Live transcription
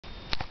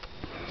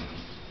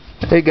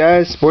Hey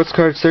guys, Sports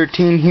Cards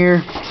 13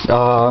 here.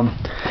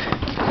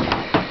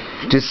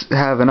 Just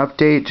have an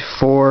update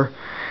for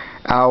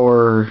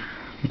our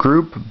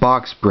group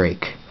box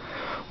break.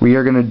 We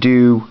are gonna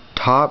do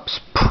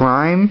Topps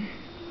Prime.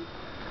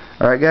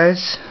 Alright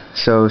guys,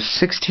 so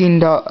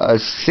 16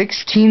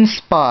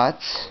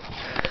 spots,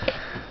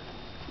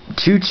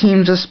 2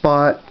 teams a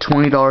spot,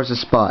 $20 a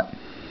spot.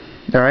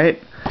 Alright,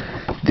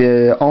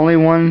 the only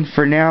one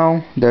for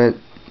now that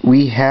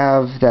we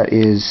have that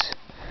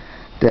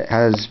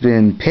has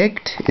been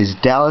picked is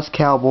Dallas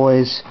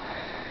Cowboys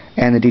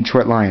and the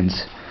Detroit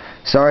Lions.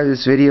 Sorry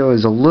this video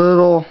is a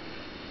little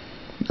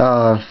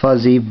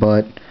fuzzy,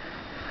 but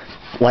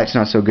light's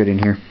not so good in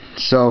here.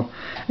 So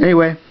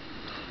anyway,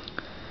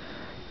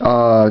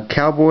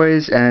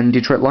 Cowboys and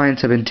Detroit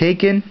Lions have been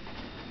taken.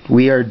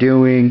 We are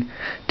doing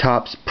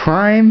Topps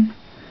Prime,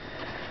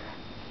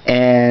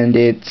 and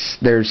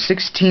there's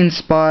 16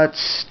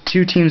 spots,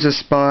 2 teams a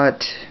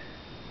spot,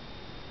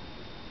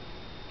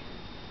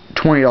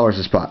 $20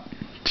 a spot.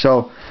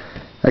 So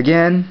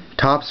again,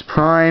 Topps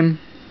Prime,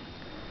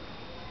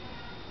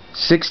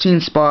 16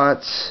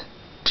 spots,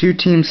 2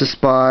 teams a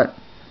spot,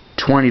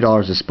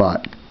 $20 a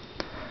spot.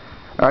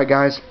 Alright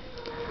guys,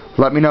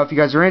 let me know if you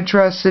guys are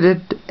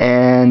interested,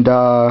 and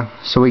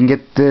so we can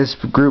get this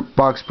group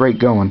box break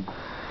going.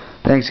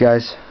 Thanks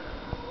guys.